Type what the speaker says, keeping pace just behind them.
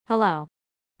Hello.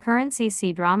 Current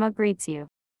CC drama greets you.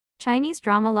 Chinese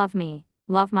drama Love Me,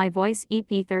 Love My Voice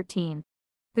EP 13.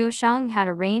 Gu Sheng had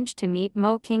arranged to meet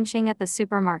Mo Qingxing at the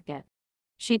supermarket.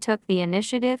 She took the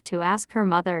initiative to ask her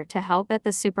mother to help at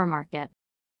the supermarket.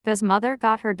 Gu's mother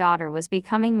got her daughter was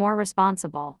becoming more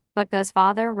responsible, but Gu's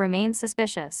father remained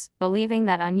suspicious, believing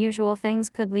that unusual things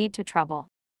could lead to trouble.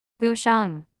 Gu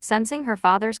Sheng, sensing her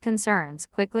father's concerns,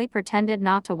 quickly pretended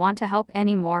not to want to help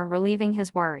anymore, relieving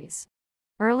his worries.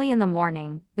 Early in the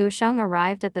morning, Gu Sheng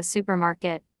arrived at the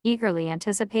supermarket, eagerly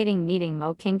anticipating meeting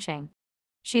Mo Qingxing.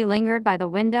 She lingered by the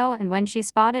window, and when she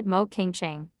spotted Mo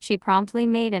Qingxing, she promptly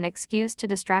made an excuse to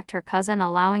distract her cousin,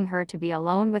 allowing her to be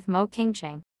alone with Mo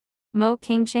Qingxing. Mo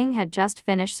Qingxing had just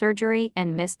finished surgery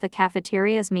and missed the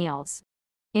cafeteria's meals.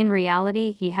 In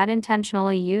reality, he had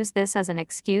intentionally used this as an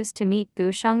excuse to meet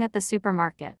Gu Sheng at the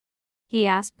supermarket. He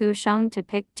asked Gu Sheng to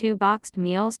pick 2 boxed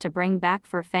meals to bring back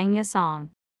for Feng Yisong.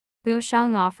 Gu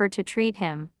Sheng offered to treat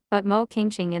him, but Mo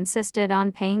Qingxing insisted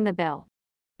on paying the bill.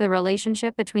 The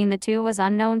relationship between the two was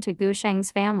unknown to Gu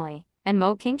Sheng's family, and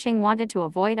Mo Qingxing wanted to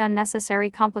avoid unnecessary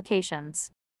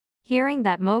complications. Hearing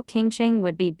that Mo Qingxing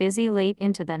would be busy late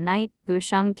into the night, Gu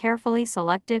Sheng carefully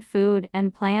selected food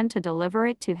and planned to deliver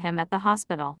it to him at the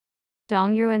hospital.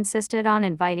 Dong Yu insisted on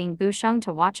inviting Gu Sheng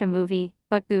to watch a movie,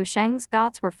 but Gu Sheng's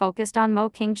thoughts were focused on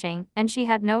Mo Qingxing, and she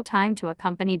had no time to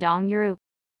accompany Dong Yu.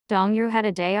 Dong Yu had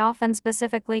a day off and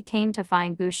specifically came to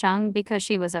find Gu Sheng because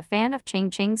she was a fan of Ching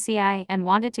Ching Ci and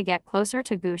wanted to get closer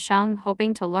to Gu Sheng,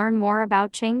 hoping to learn more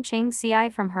about Ching Ching Ci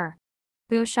from her.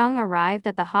 Gu Sheng arrived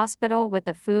at the hospital with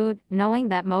the food, knowing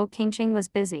that Mo Qingxing was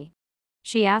busy.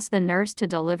 She asked the nurse to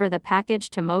deliver the package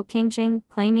to Mo Qingxing,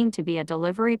 claiming to be a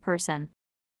delivery person.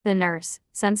 The nurse,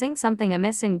 sensing something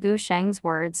amiss in Gu Sheng's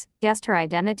words, guessed her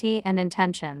identity and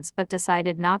intentions but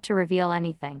decided not to reveal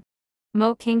anything.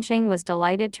 Mo Qingxing was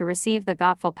delighted to receive the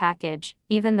thoughtful package,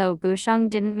 even though Gu Sheng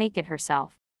didn't make it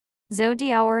herself. Zhou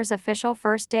Diao's official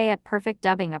first day at Perfect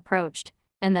Dubbing approached,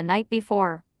 and the night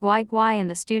before, Guai Guai in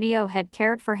the studio had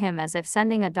cared for him as if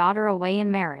sending a daughter away in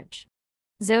marriage.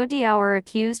 Zhou Diao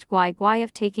accused Guai Guai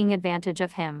of taking advantage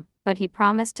of him, but he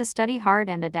promised to study hard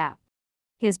and adapt.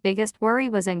 His biggest worry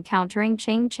was encountering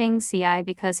Ching Ching Ci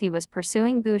because he was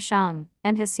pursuing Gu Sheng,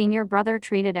 and his senior brother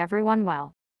treated everyone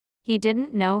well. He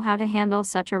didn't know how to handle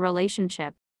such a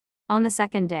relationship. On the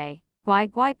second day, Guai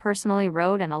Guai personally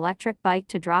rode an electric bike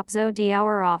to drop Zhou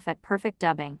Diao off at Perfect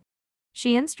Dubbing.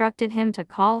 She instructed him to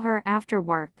call her after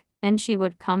work, and she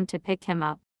would come to pick him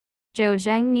up. Zhou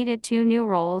Zheng needed 2 new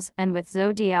roles, and with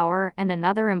Zhou Diao and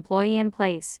another employee in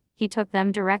place, he took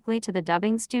them directly to the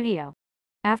dubbing studio.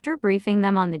 After briefing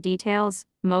them on the details,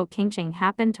 Mo Qingxing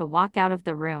happened to walk out of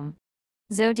the room.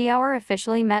 Zhou Diao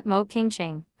officially met Mo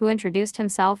Qingxing, who introduced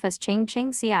himself as Ching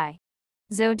Ching Ci.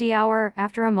 Zhou Diao,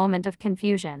 after a moment of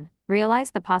confusion,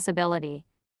 realized the possibility,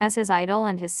 as his idol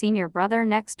and his senior brother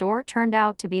next door turned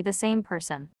out to be the same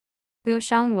person. Gu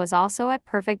Sheng was also at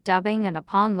Perfect Dubbing, and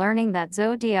upon learning that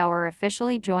Zhou Diao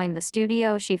officially joined the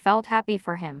studio, she felt happy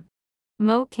for him.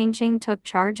 Mo Qingxing took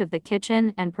charge of the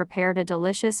kitchen and prepared a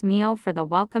delicious meal for the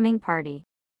welcoming party.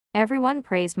 Everyone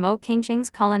praised Mo Qingxing's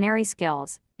culinary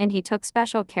skills, and he took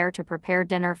special care to prepare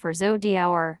dinner for Zhou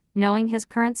Diao, knowing his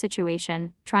current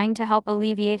situation, trying to help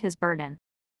alleviate his burden.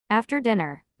 After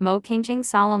dinner, Mo Qingxing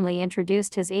solemnly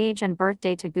introduced his age and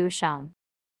birthday to Gu Sheng.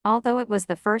 Although it was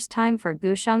the first time for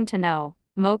Gu Sheng to know,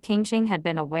 Mo Qingxing had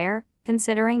been aware,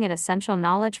 considering it essential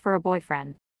knowledge for a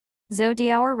boyfriend. Zhou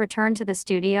Diao returned to the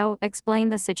studio,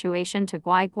 explained the situation to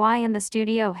Guai Guai and the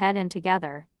studio head, and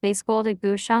together, they scolded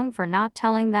Gu Sheng for not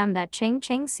telling them that Ching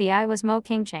Ching Ci was Mo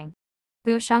Qingxing.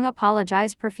 Gu Sheng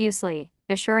apologized profusely,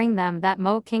 assuring them that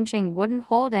Mo Qingxing wouldn't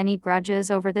hold any grudges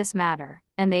over this matter,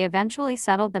 and they eventually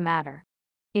settled the matter.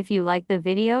 If you like the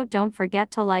video, don't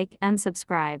forget to like and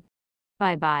subscribe.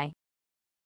 Bye bye.